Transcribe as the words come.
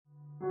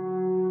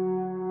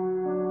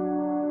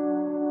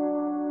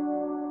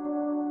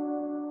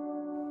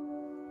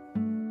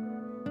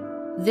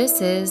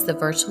This is the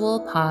Virtual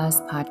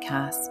Pause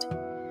Podcast,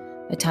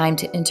 a time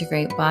to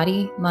integrate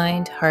body,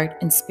 mind, heart,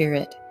 and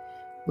spirit,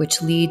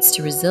 which leads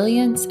to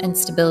resilience and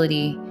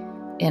stability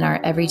in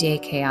our everyday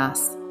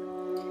chaos.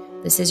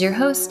 This is your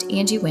host,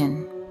 Angie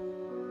Wynn.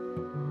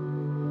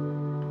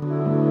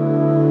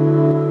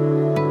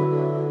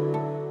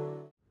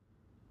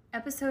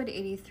 Episode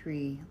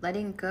 83,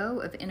 Letting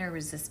Go of Inner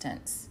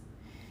Resistance.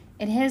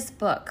 In his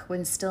book,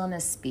 When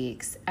Stillness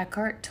Speaks,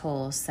 Eckhart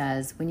Tolle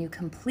says, when you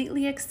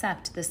completely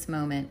accept this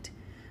moment,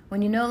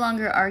 when you no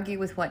longer argue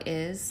with what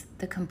is,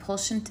 the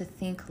compulsion to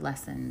think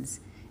lessens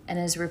and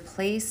is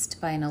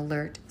replaced by an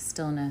alert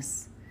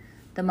stillness.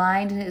 The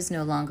mind is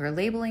no longer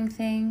labeling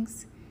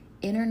things.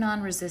 Inner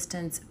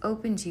non-resistance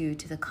opens you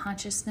to the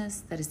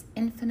consciousness that is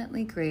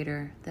infinitely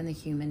greater than the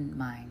human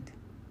mind.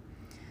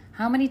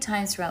 How many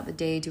times throughout the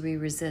day do we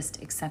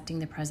resist accepting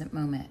the present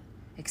moment,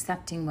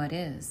 accepting what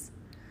is?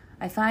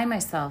 I find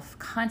myself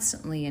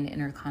constantly in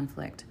inner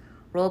conflict,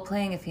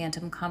 role-playing a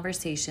phantom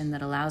conversation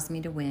that allows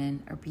me to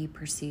win or be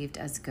perceived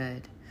as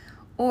good,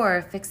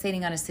 or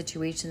fixating on a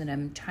situation that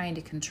I'm trying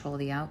to control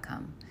the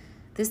outcome.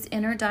 This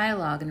inner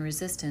dialogue and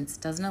resistance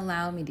doesn't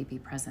allow me to be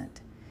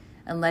present,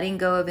 and letting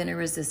go of inner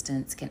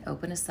resistance can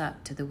open us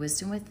up to the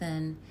wisdom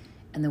within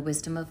and the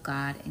wisdom of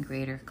God and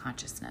greater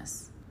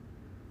consciousness.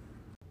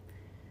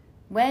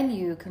 When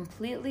you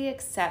completely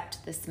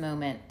accept this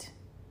moment,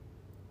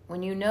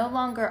 when you no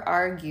longer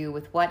argue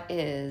with what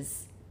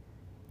is,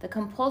 the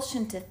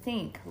compulsion to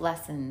think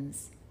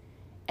lessens,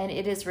 and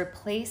it is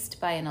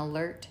replaced by an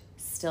alert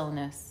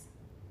stillness.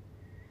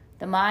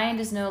 The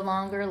mind is no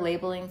longer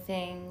labeling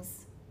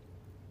things.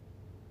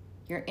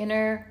 Your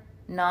inner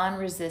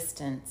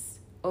non-resistance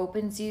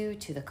opens you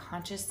to the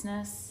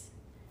consciousness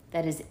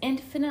that is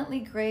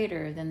infinitely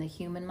greater than the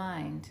human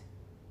mind.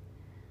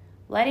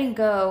 Letting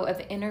go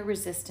of inner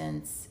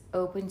resistance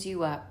opens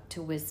you up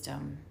to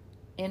wisdom.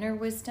 Inner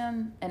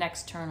wisdom and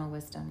external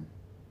wisdom.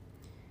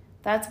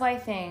 That's why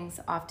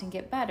things often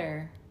get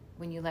better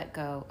when you let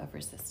go of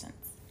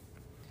resistance.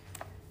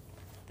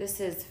 This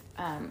is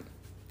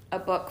a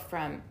book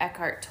from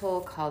Eckhart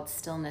Tolle called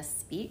Stillness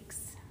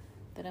Speaks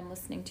that I'm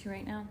listening to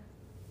right now.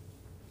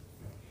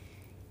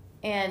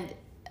 And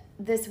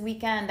this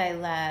weekend I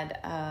led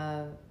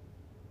a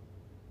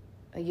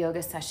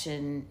yoga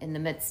session in the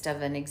midst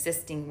of an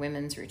existing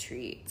women's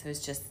retreat. So it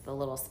was just a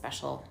little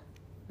special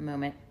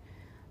moment.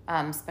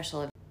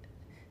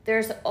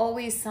 There's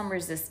always some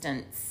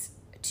resistance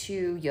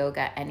to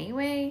yoga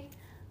anyway,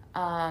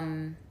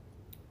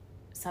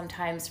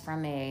 sometimes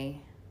from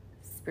a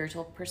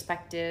spiritual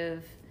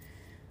perspective,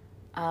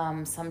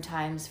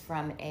 sometimes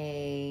from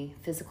a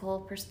physical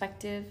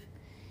perspective.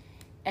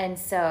 And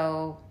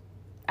so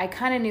I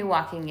kind of knew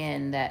walking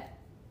in that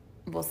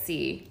we'll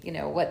see,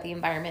 what the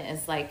environment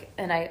is like.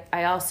 And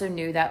I also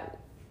knew that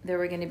there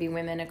were going to be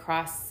women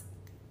across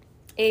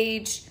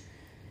ages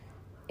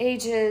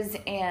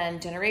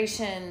and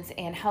generations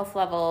and health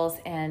levels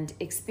and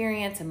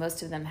experience, and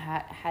most of them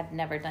had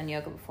never done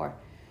yoga before.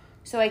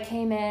 So I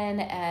came in,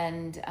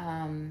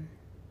 and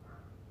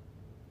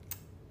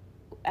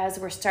as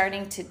we're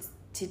starting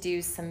to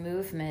do some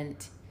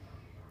movement,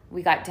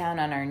 we got down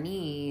on our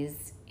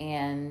knees,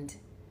 and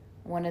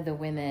one of the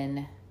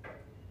women,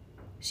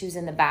 she was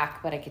in the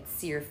back, but I could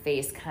see her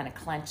face kind of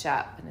clench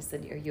up. And I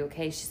said, "Are you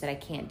okay?" She said, "I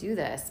can't do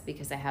this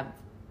because I have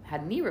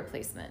had knee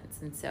replacements.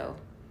 And so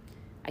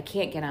I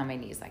can't get on my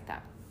knees like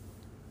that."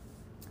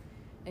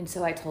 And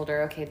so I told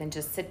her, okay, then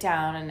just sit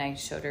down, and I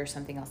showed her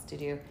something else to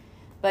do.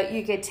 But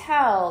you could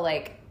tell,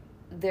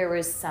 there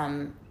was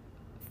some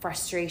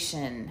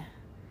frustration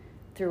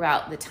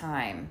throughout the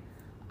time.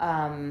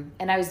 And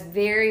I was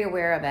very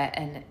aware of it,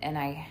 and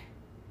I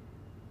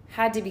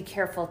had to be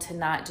careful to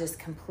not just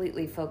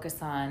completely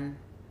focus on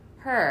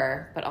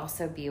her, but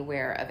also be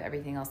aware of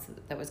everything else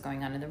that was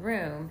going on in the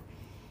room,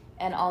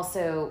 and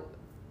also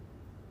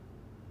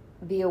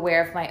be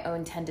aware of my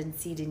own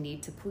tendency to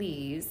need to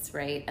please,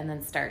 right? And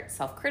then start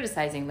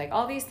self-criticizing.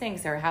 All these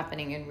things are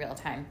happening in real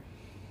time.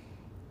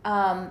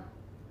 But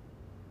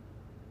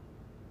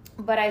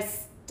I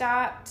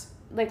stopped,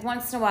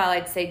 once in a while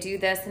I'd say, do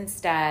this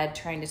instead,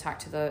 trying to talk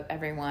to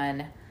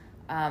everyone.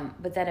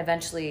 But then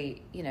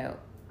eventually,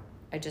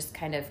 I just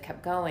kind of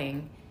kept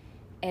going.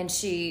 And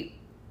she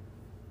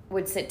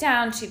would sit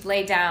down, she'd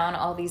lay down,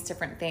 all these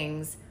different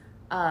things.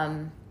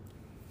 And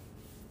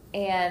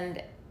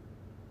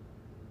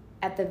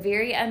at the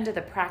very end of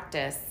the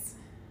practice,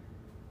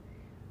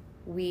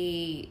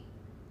 we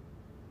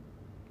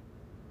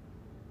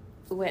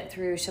went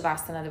through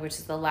Shavasana, which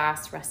is the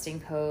last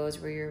resting pose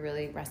where you're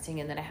really resting.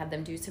 And then I had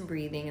them do some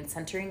breathing and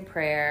centering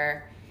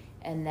prayer,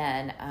 and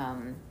then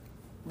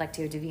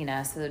Lectio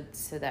Divina,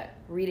 so that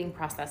reading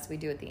process we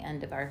do at the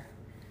end of our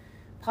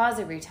pause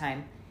every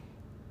time.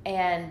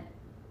 And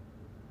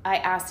I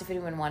asked if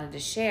anyone wanted to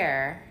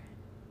share,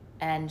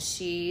 and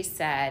she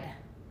said,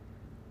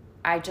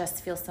 "I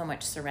just feel so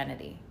much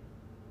serenity."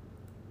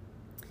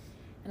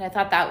 And I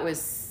thought that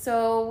was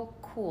so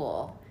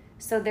cool.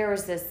 So there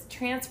was this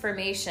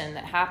transformation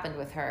that happened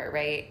with her,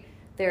 right?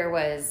 There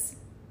was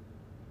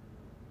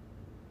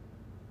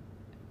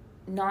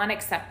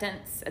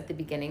non-acceptance at the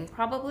beginning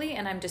probably,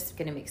 and I'm just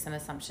going to make some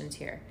assumptions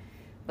here,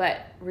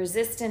 but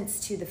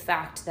resistance to the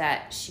fact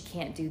that she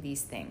can't do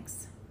these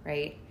things,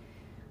 right?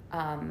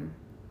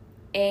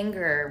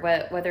 Anger,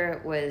 whether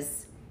it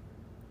was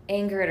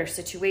anger at her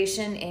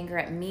situation, anger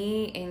at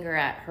me, anger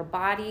at her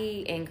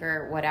body,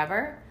 anger,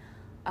 whatever.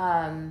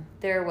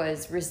 There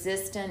was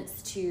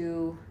resistance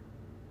to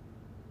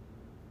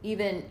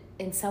even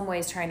in some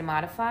ways trying to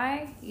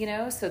modify,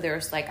 so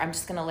there's like, I'm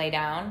just going to lay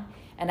down.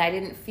 And I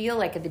didn't feel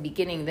like at the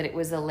beginning that it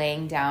was a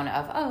laying down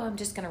of, oh, I'm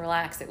just going to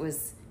relax. It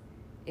was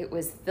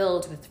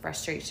filled with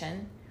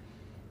frustration.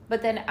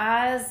 But then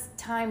as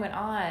time went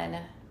on,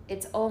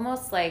 it's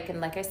almost like, and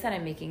like I said,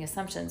 I'm making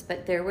assumptions,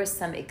 but there was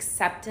some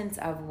acceptance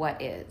of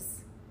what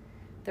is.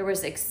 There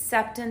was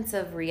acceptance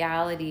of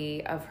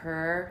reality of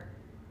her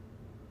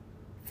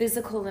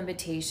physical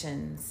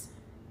limitations.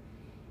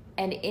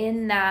 And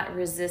in that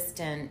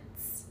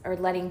resistance, or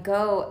letting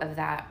go of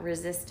that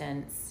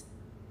resistance,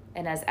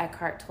 and as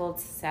Eckhart Tolle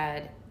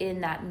said,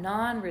 in that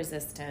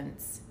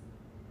non-resistance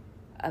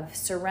of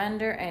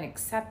surrender and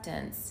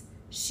acceptance,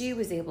 she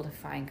was able to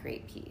find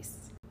great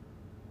peace.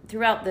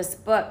 Throughout this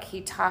book,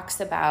 he talks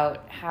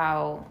about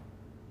how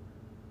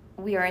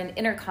we are in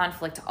inner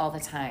conflict all the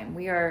time.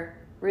 We are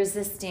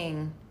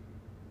resisting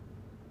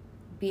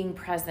being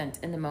present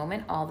in the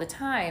moment all the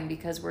time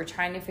because we're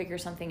trying to figure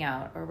something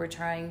out, or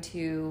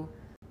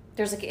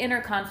there's like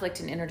inner conflict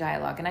and inner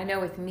dialogue. And I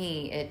know with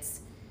me, it's,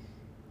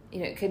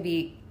 it could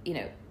be,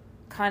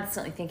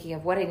 constantly thinking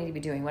of what I need to be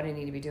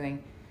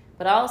doing.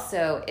 But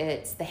also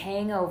it's the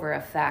hangover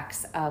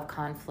effects of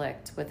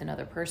conflict with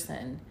another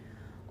person,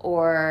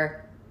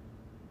 or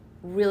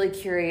really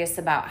curious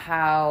about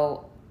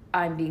how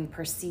I'm being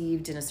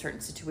perceived in a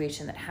certain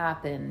situation that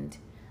happened,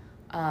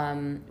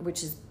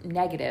 which is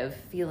negative,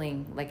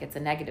 feeling like it's a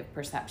negative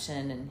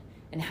perception,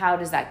 and how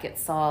does that get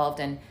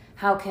solved, and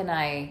how can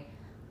I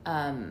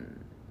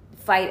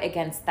fight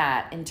against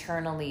that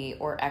internally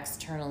or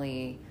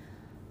externally?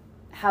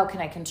 How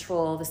can I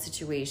control the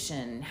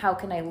situation? How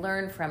can I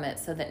learn from it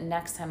so that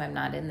next time I'm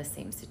not in the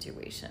same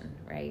situation,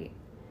 right?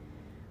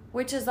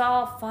 Which is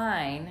all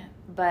fine,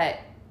 but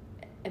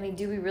I mean,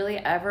 do we really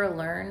ever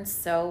learn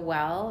so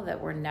well that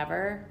we're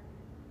never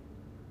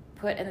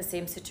put in the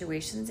same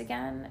situations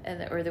again,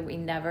 or that we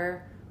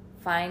never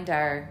find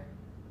our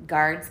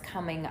guards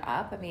coming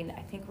up? I mean,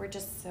 I think we're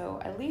just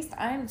so, at least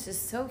I'm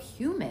just so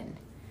human.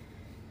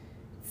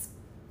 It's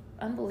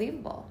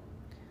unbelievable.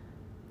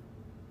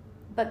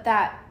 But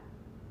that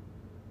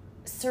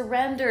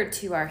surrender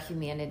to our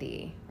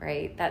humanity,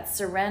 right? That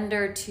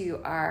surrender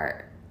to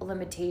our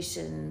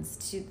limitations,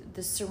 to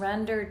the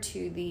surrender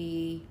to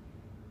the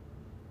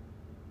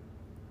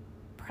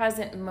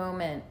present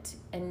moment,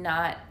 and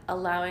not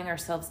allowing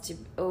ourselves to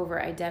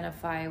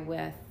over-identify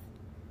with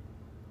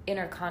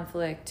inner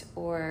conflict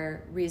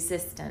or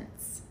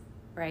resistance,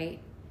 right?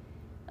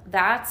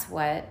 That's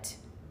what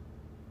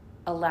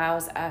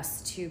allows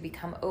us to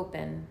become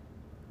open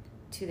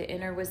to the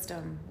inner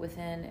wisdom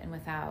within and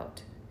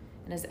without.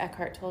 And as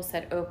Eckhart Tolle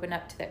said, open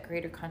up to that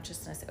greater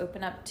consciousness,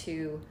 open up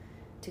to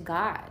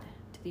God,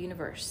 to the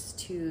universe,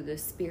 to the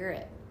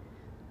spirit,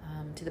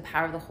 to the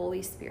power of the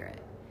Holy Spirit.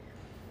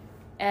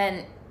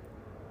 And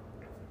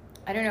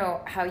I don't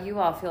know how you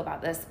all feel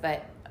about this,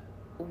 but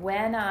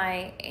when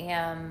I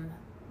am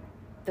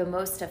the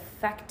most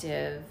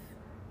effective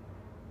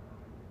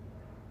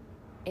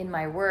in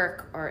my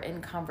work or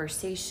in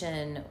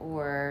conversation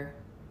or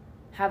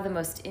have the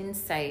most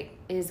insight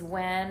is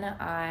when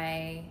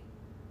I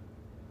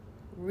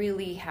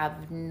really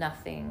have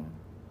nothing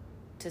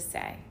to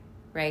say,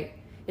 right?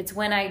 It's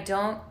when I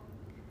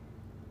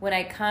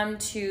come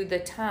to the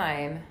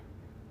time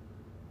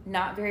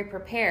not very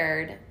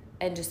prepared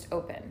and just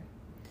open.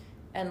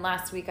 And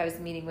last week I was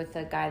meeting with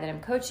a guy that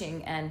I'm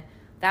coaching, and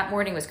that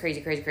morning was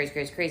crazy,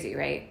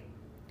 right?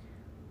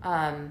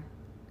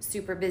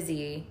 Super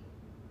busy.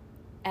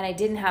 And I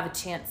didn't have a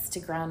chance to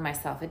ground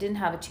myself. I didn't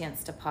have a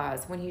chance to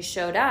pause. When he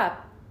showed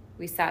up,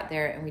 we sat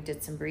there and we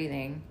did some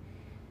breathing.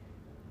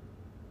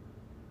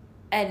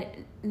 And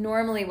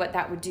normally what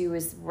that would do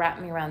is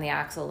wrap me around the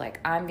axle, like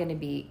I'm going to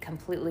be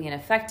completely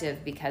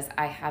ineffective because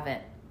I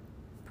haven't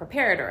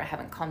prepared or I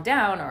haven't calmed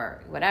down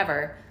or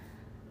whatever.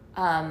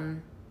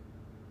 And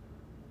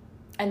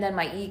then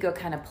my ego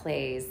kind of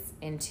plays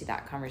into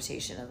that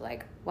conversation of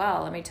like,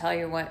 well, let me tell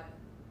you what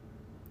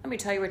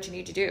you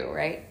need to do,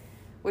 right?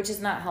 Which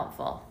is not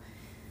helpful.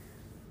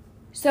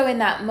 So in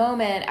that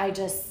moment, I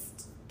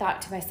just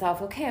thought to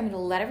myself, okay, I'm going to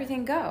let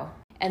everything go.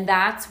 And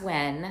that's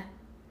when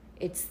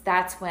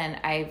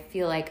I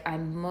feel like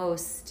I'm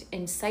most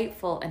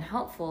insightful and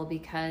helpful,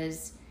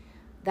 because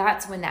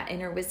that's when that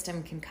inner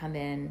wisdom can come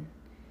in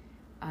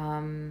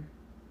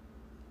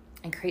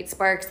and create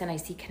sparks, and I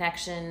see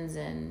connections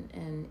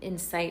and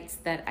insights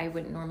that I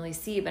wouldn't normally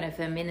see. But if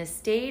I'm in a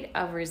state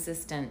of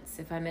resistance,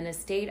 if I'm in a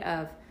state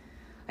of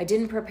I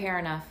didn't prepare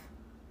enough,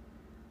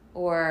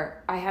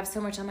 or I have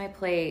so much on my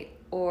plate,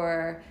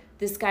 or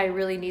this guy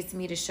really needs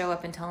me to show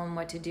up and tell him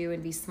what to do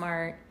and be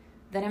smart,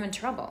 then I'm in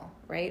trouble,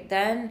 right?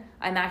 Then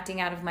I'm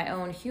acting out of my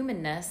own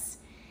humanness,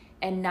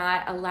 and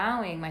not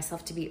allowing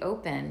myself to be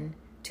open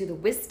to the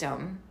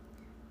wisdom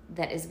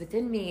that is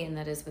within me and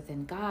that is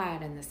within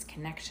God and this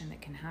connection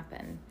that can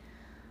happen.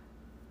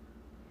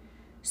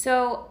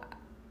 So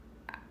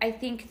I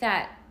think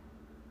that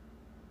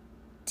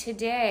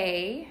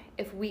today,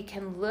 if we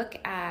can look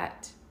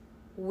at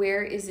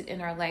where is it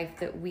in our life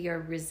that we are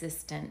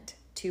resistant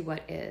to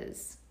what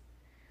is,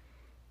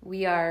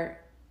 we are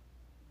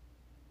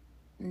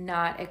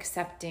not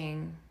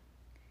accepting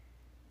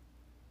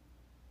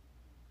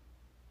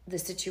the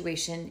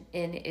situation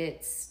in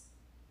its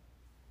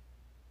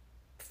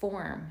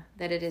form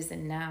that it is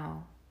in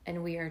now,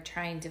 and we are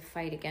trying to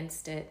fight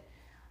against it.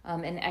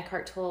 And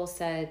Eckhart Tolle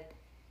said,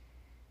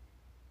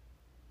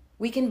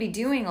 we can be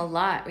doing a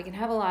lot, we can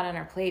have a lot on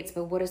our plates,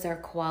 but what is our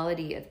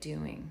quality of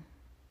doing?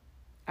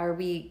 Are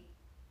we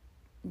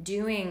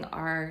doing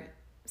our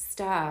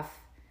stuff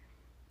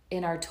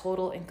in our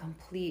total and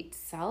complete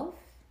self,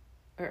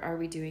 or are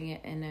we doing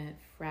it in a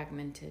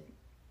fragmented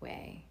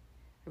way?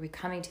 Are we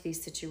coming to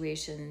these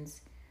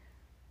situations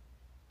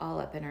all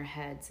up in our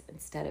heads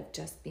instead of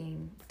just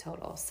being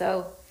total?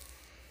 So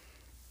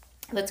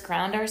let's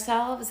ground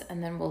ourselves,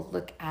 and then we'll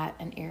look at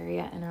an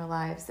area in our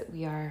lives that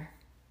we are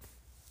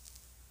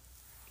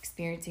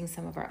experiencing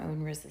some of our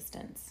own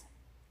resistance.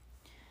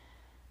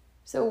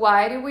 So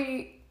why do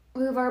we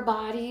move our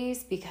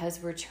bodies?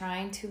 Because we're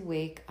trying to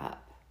wake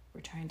up.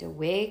 We're trying to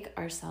wake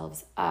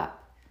ourselves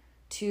up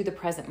to the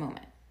present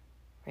moment,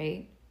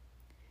 right?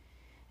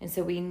 And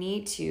so we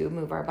need to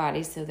move our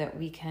bodies so that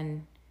we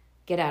can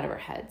get out of our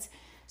heads.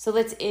 So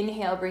let's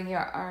inhale, bring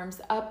our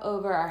arms up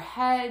over our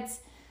heads,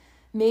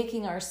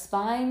 making our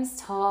spines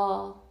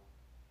tall.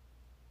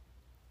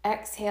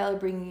 Exhale,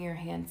 bringing your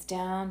hands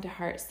down to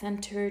heart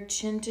center,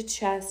 chin to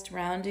chest,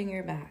 rounding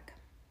your back.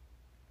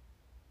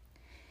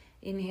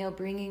 Inhale,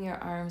 bringing your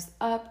arms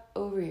up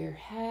over your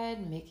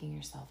head, making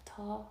yourself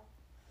tall.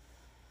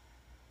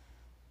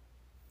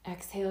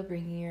 Exhale,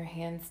 bringing your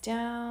hands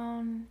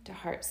down to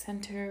heart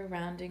center,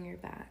 rounding your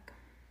back.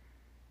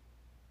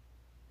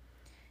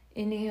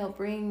 Inhale,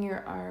 bring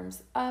your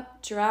arms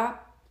up,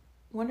 drop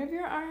one of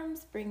your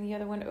arms, bring the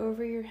other one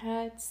over your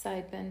head,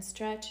 side bend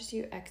stretch as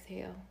you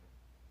exhale.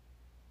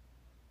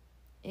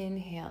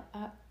 Inhale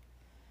up.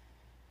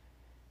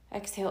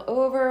 Exhale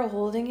over,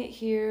 holding it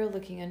here,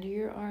 looking under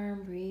your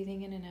arm,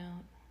 breathing in and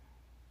out.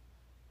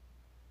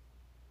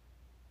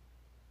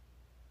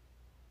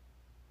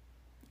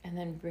 And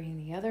then bring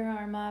the other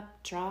arm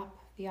up, drop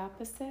the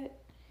opposite.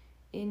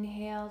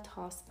 Inhale,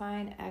 tall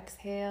spine.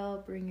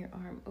 Exhale, bring your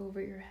arm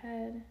over your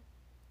head.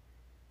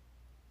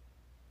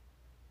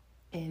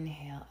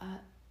 Inhale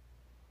up.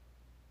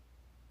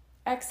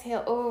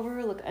 Exhale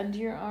over, look under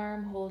your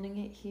arm, holding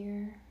it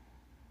here.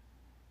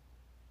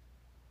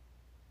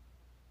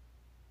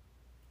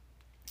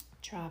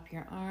 Drop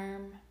your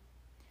arm.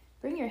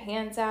 Bring your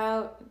hands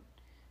out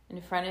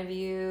in front of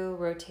you,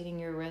 rotating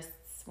your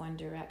wrists one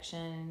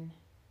direction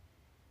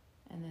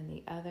and then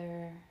the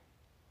other.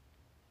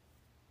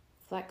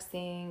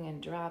 Flexing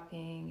and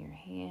dropping your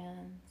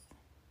hands.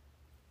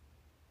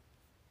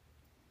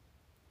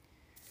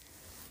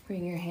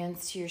 Bring your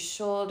hands to your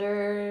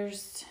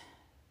shoulders.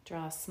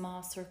 Draw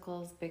small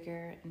circles,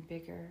 bigger and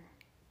bigger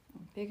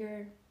and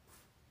bigger.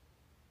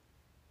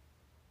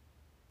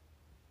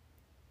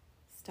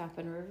 Stop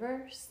and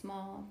reverse,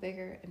 small,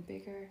 bigger and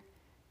bigger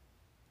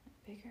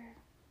and bigger.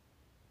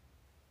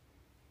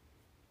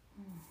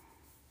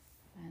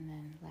 And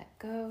then let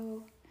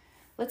go.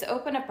 Let's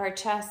open up our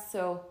chest,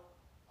 so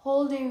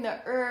holding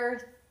the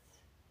earth,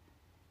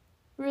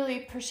 really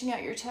pushing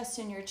out your chest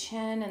and your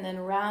chin, and then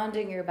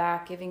rounding your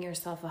back, giving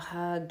yourself a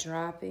hug,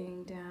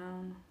 dropping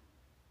down.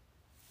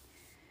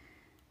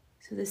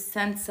 So this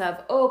sense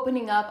of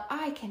opening up,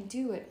 I can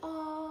do it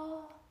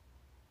all.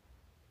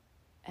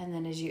 And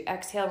then as you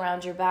exhale,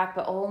 round your back,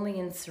 but only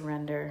in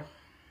surrender.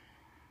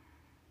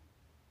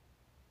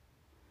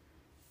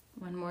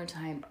 One more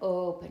time,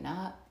 open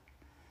up.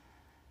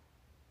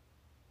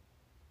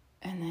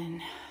 And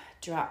then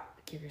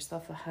drop, give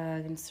yourself a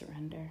hug and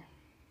surrender.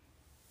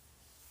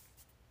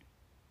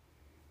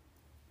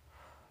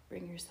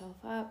 Bring yourself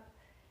up.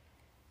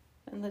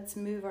 And let's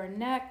move our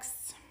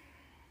necks.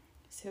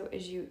 So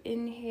as you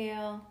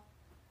inhale,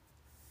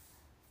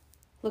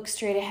 look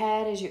straight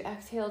ahead. As you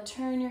exhale,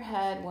 turn your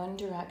head one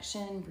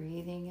direction,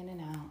 breathing in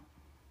and out.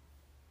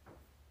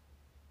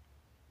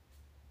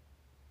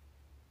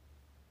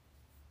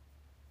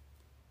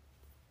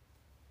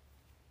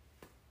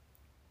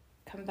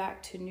 Come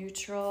back to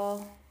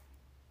neutral.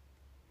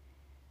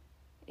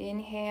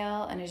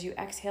 Inhale, and as you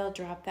exhale,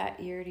 drop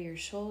that ear to your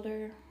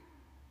shoulder.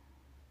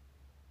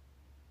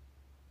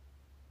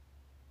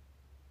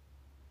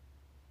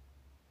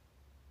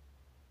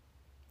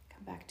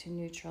 Come back to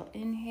neutral.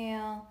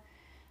 Inhale.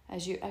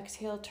 As you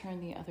exhale,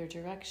 turn the other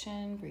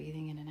direction,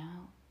 breathing in and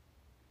out.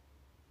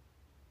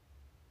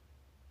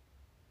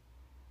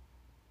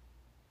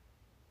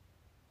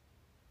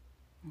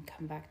 And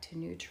come back to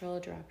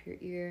neutral. Drop your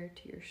ear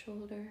to your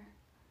shoulder.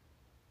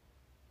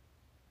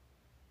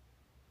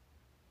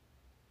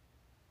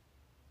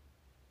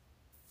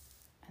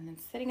 And then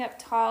sitting up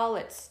tall,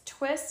 let's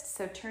twist.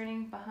 So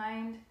turning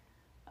behind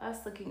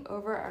us, looking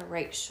over our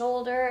right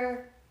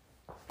shoulder.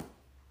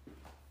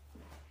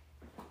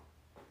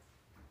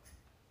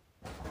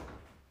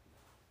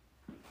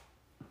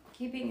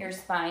 Keeping your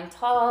spine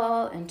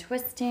tall and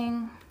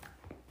twisting.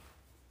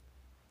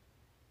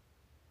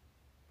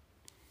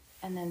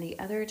 And then the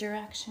other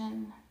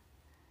direction.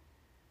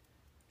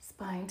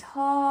 Spine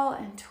tall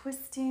and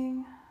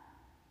twisting.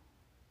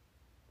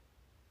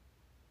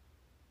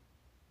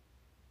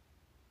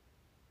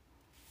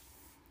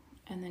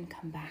 And then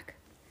come back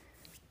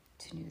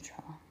to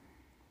neutral.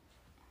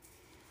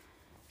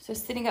 So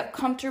sitting up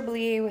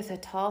comfortably with a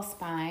tall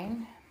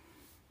spine,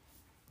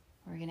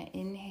 we're going to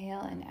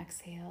inhale and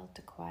exhale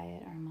to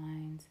quiet our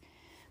minds.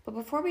 But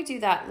before we do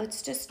that,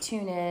 let's just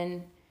tune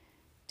in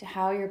to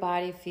how your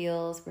body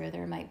feels, where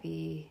there might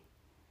be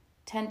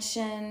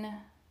tension,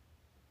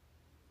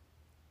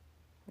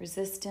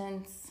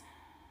 resistance.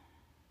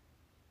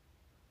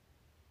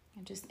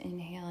 And just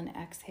inhale and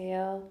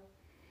exhale.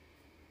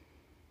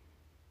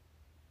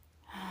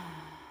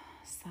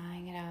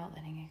 Sighing it out,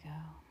 letting it go.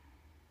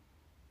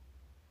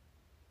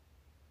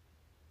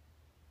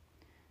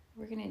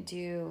 We're going to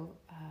do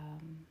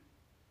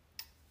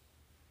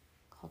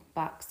called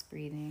box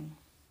breathing.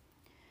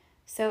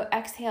 So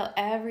exhale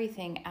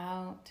everything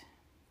out.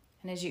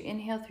 And as you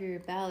inhale through your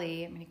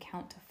belly, I'm going to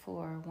count to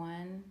 4.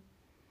 1,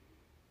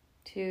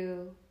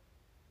 2,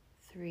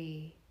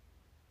 3,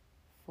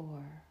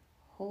 4.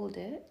 Hold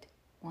it.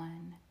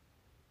 1,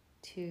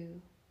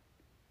 2,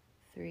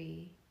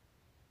 3,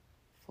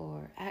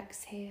 4.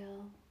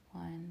 Exhale.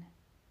 1,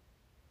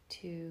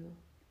 2,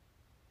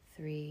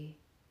 3,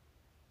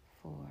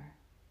 4.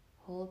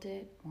 Hold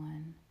it.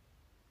 1,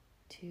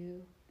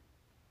 2,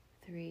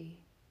 3,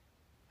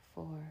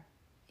 4.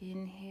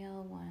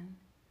 Inhale. 1,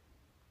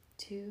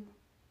 2,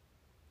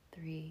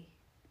 3,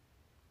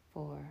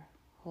 4.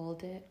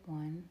 Hold it.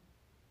 1,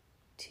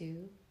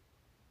 2,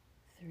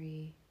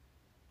 3,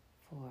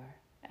 4.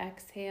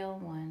 Exhale.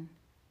 1,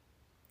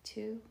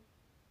 2,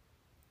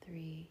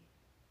 3,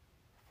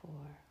 4.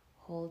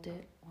 Hold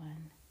it.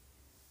 1,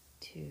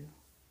 2,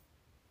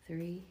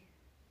 3,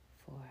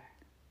 4.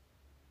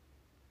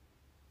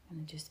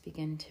 And just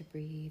begin to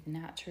breathe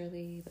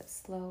naturally but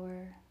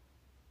slower.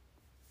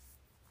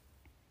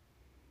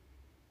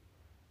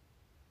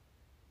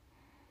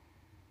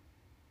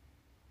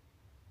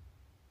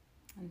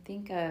 And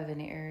think of an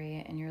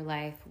area in your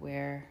life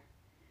where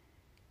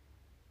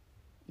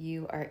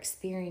you are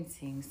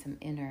experiencing some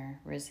inner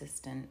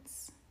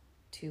resistance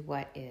to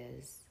what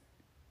is.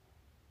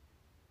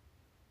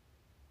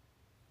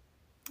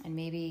 And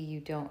maybe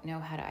you don't know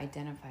how to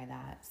identify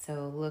that.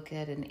 So look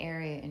at an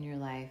area in your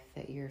life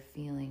that you're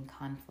feeling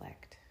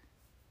conflict.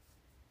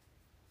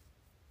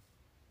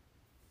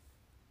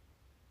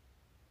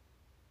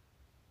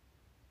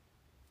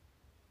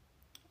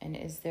 And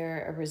is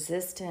there a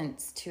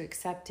resistance to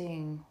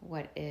accepting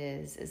what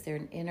is? Is there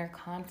an inner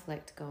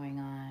conflict going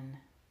on?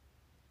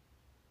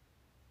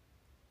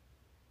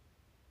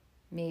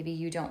 Maybe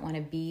you don't want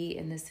to be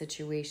in this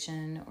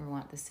situation or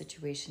want the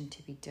situation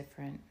to be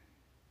different.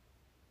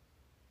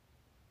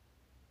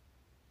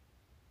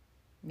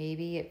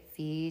 Maybe it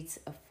feeds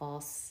a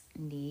false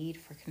need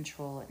for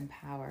control and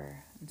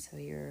power. And so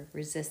you're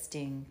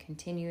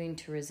continuing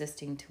to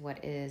resisting to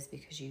what is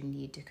because you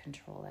need to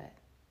control it.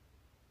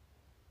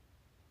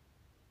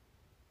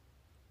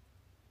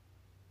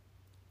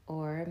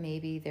 Or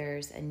maybe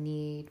there's a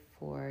need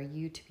for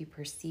you to be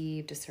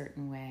perceived a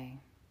certain way.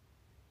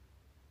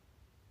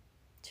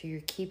 So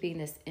you're keeping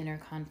this inner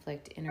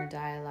conflict, inner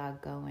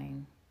dialogue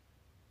going,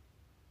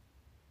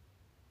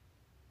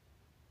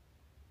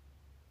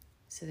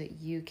 so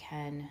that you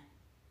can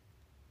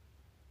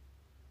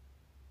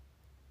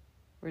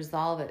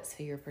resolve it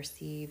so you're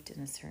perceived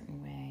in a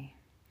certain way.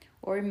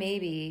 Or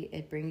maybe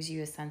it brings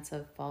you a sense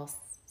of false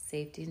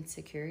safety and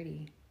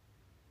security.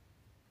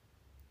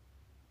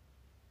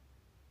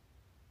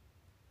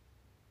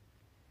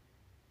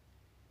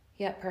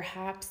 Yet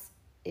perhaps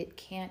it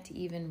can't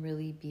even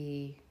really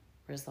be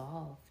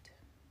resolved.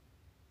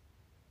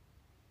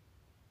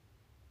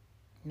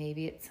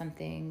 Maybe it's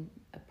something,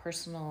 a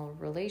personal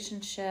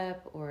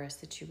relationship or a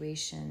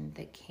situation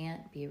that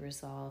can't be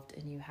resolved,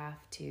 and you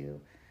have to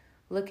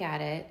look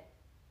at it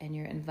and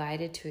you're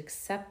invited to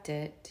accept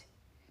it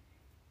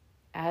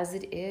as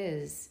it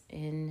is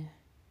in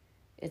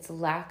its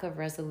lack of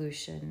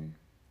resolution,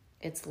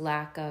 its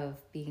lack of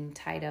being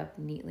tied up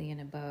neatly in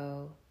a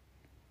bow.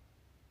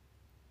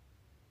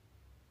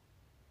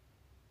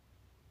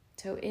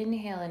 So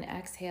inhale and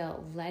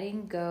exhale,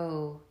 letting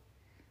go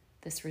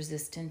this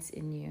resistance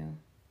in you.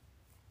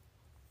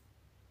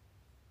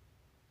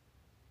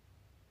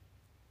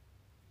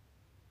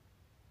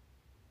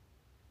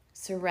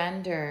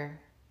 Surrender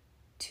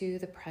to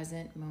the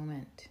present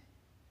moment.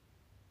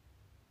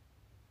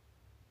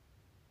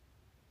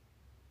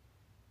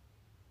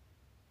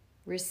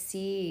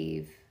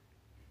 Receive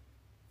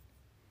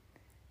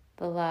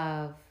the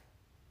love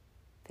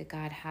that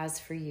God has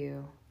for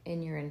you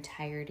in your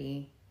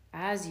entirety,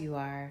 as you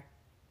are,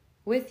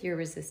 with your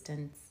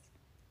resistance.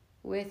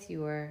 with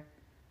your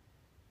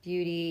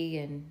beauty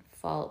and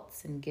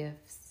faults and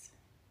gifts.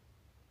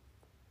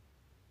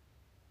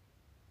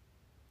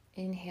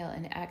 Inhale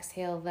and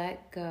exhale,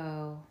 let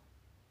go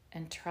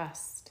and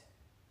trust.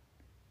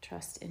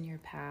 Trust in your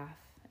path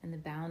and the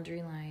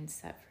boundary line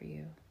set for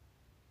you.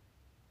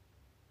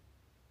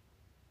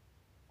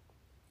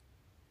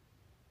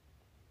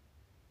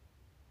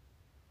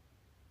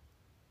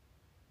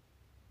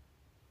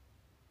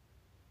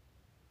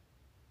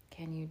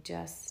 Can you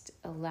just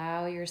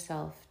allow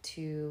yourself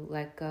to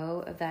let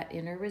go of that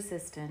inner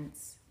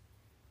resistance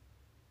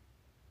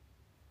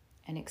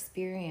and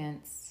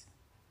experience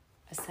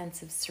a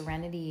sense of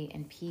serenity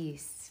and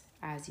peace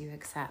as you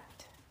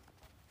accept?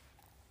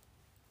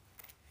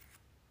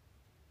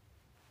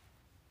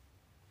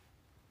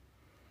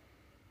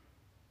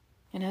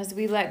 And as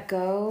we let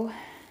go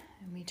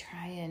and we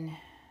try and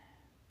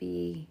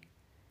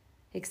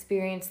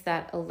experience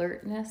that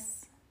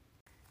alertness.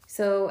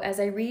 So as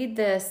I read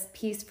this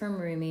piece from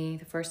Rumi,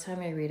 the first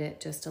time I read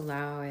it, just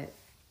allow it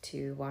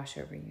to wash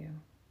over you.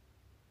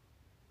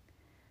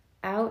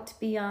 Out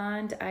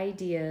beyond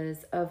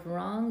ideas of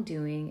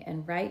wrongdoing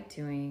and right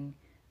doing,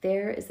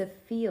 there is a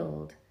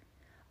field.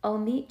 I'll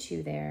meet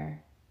you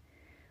there.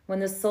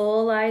 When the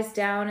soul lies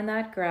down in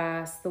that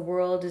grass, the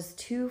world is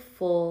too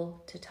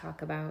full to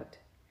talk about.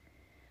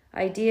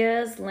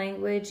 Ideas,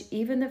 language,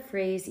 even the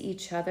phrase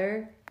each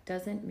other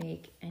doesn't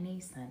make any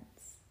sense.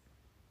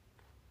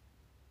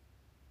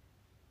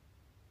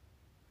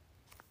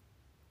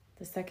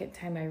 The second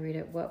time I read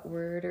it, what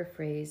word or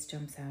phrase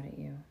jumps out at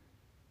you?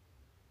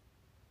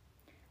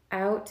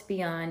 Out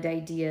beyond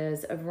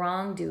ideas of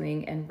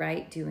wrongdoing and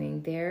right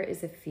doing, there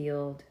is a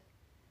field.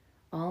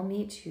 I'll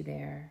meet you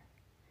there.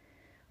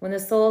 When the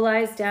soul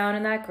lies down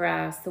in that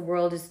grass, the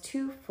world is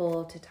too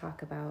full to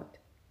talk about.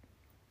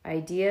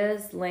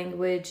 Ideas,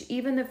 language,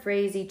 even the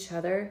phrase each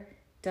other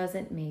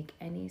doesn't make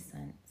any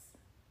sense.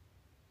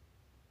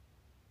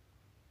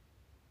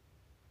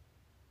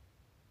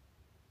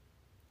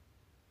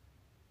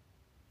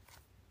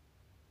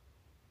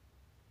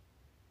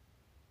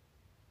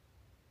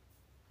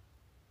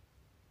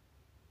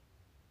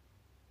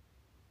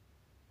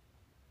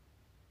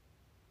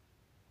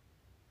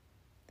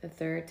 The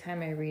third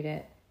time I read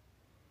it,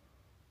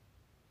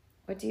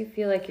 what do you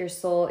feel like your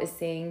soul is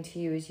saying to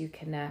you as you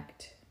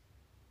connect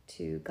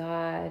to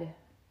God,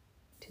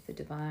 to the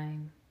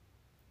divine?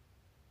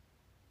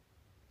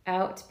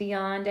 Out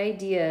beyond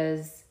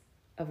ideas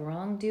of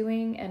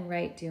wrongdoing and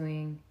right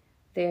doing,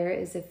 there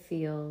is a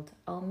field.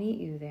 I'll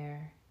meet you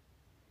there.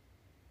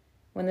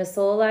 When the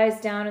soul lies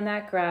down in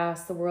that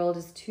grass, the world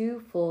is too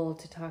full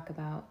to talk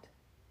about.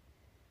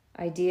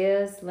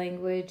 Ideas,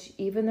 language,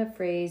 even the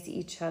phrase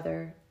each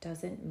other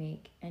doesn't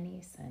make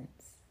any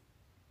sense.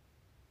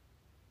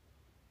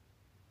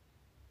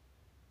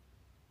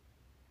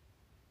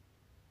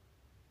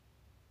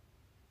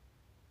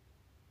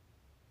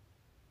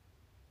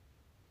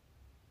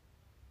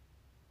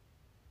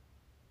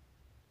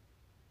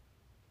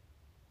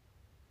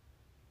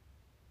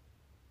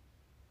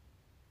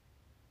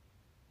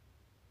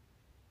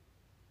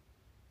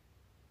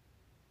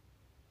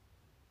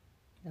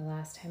 The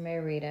last time I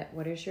read it,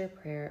 what is your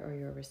prayer or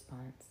your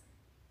response?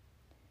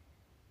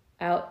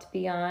 Out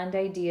beyond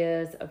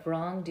ideas of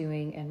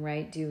wrongdoing and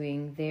right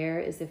doing, there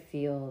is a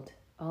field.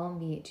 I'll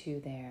meet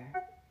you there.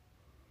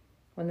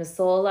 When the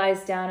soul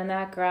lies down in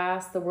that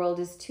grass, the world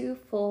is too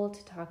full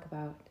to talk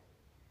about.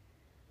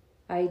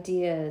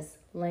 Ideas,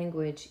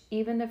 language,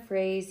 even the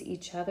phrase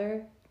each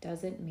other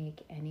doesn't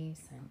make any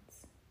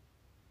sense.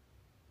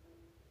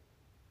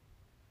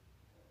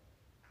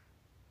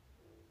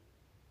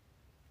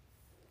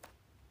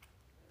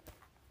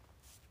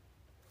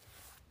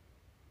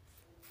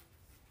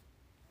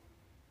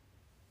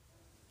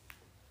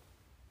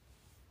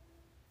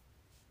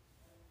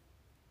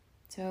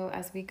 So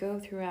as we go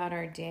throughout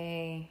our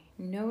day,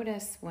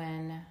 notice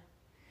when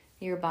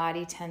your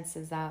body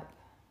tenses up,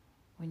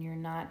 when you're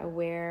not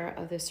aware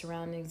of the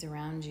surroundings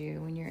around you,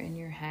 when you're in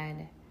your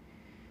head.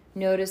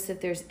 Notice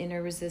if there's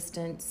inner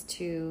resistance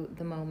to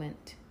the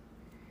moment.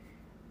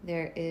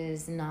 There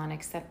is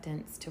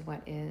non-acceptance to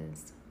what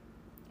is.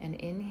 And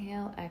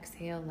inhale,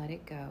 exhale, let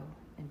it go,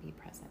 and be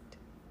present.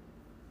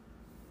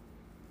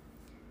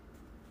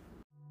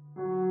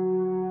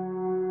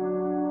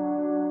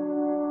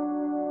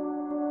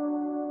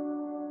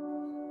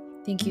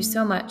 Thank you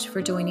so much for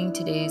joining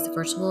today's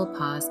Virtual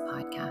Pause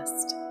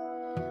podcast.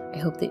 I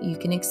hope that you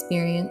can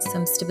experience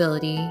some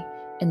stability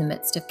in the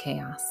midst of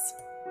chaos.